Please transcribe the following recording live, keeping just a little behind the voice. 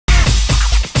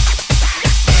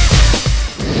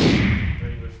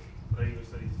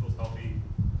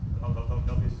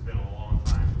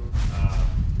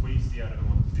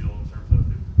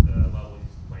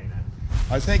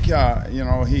I think you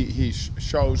know he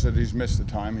shows that he's missed the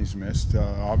time he's missed,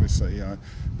 obviously,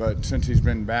 but since he's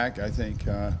been back, I think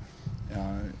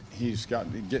he's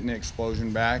getting the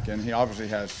explosion back, and he obviously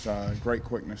has great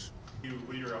quickness.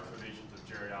 What are your observations of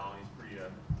Jared Allen? He's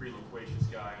pretty loquacious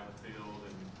guy on the field,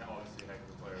 and obviously a heck of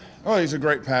a player. Oh, he's a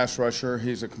great pass rusher.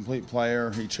 He's a complete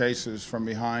player. He chases from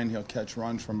behind. He'll catch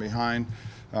runs from behind.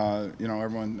 You know,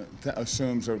 everyone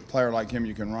assumes a player like him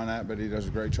you can run at, but he does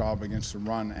a great job against the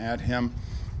run at him.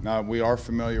 We are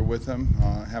familiar with him,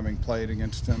 having played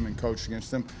against him and coached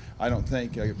against him. I don't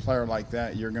think a player like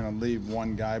that, you're going to leave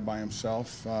one guy by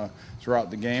himself throughout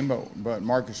the game, but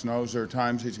Marcus knows there are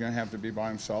times he's going to have to be by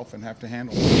himself and have to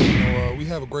handle it. You know, we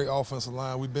have a great offensive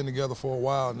line. We've been together for a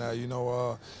while now. You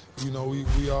know,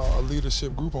 we are a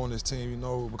leadership group on this team, you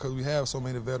know, because we have so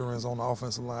many veterans on the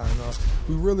offensive line.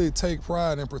 We really take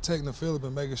pride in protecting Phillip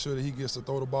and making sure that he gets to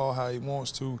throw the ball how he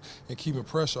wants to and keeping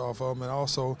pressure off of him. And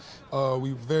also,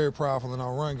 we're very prideful in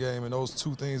our run game, and those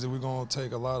two things that we're going to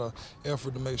take a lot of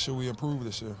effort to make sure we improve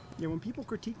this year. Yeah, when people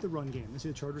critique the run game, they say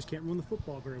the Chargers can't run the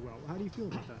football very well. How do you feel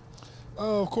about that?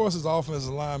 Of course, as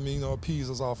offensive lineman, you know, appease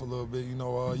us off a little bit. You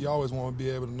know, you always want to be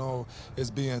able to know it's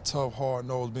being tough,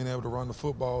 hard-nosed, being able to run the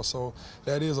football. So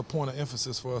that is a point of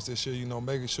emphasis for us this year, you know,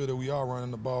 making sure that we are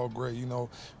running the ball great, you know,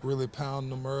 really pounding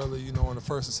them early, you know, in the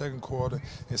first and second quarter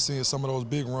and seeing some of those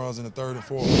big runs in the third and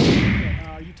fourth.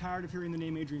 Are you tired of hearing the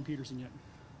name Adrian Peterson yet?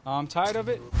 I'm tired of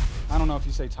it. I don't know if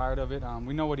you say tired of it.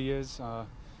 We know what he is.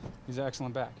 He's an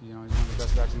excellent back. You know, he's one of the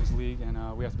best backs in this league,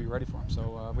 and we have to be ready for him.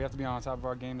 So we have to be on top of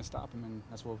our game to stop him, and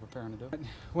that's what we're preparing to do.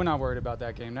 We're not worried about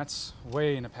that game. That's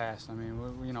way in the past. I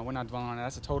mean, we're not dwelling on it.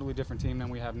 That's a totally different team than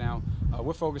we have now.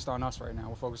 We're focused on us right now.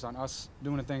 We're focused on us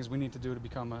doing the things we need to do to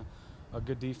become a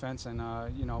good defense, and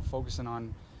you know, focusing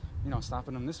on, you know,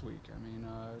 stopping them this week. I mean,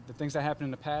 the things that happened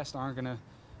in the past aren't going to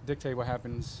dictate what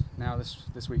happens now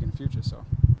this week in the future. So.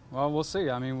 Well, we'll see.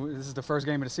 I mean, this is the first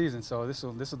game of the season, so this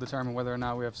will determine whether or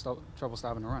not we have trouble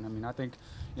stopping the run. I mean, I think,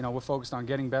 you know, we're focused on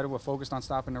getting better. We're focused on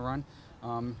stopping the run.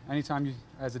 Anytime you,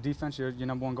 as a defense, your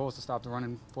number one goal is to stop the run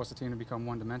and force the team to become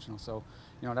one-dimensional. So,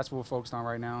 you know, that's what we're focused on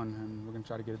right now, and we're going to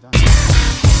try to get it done.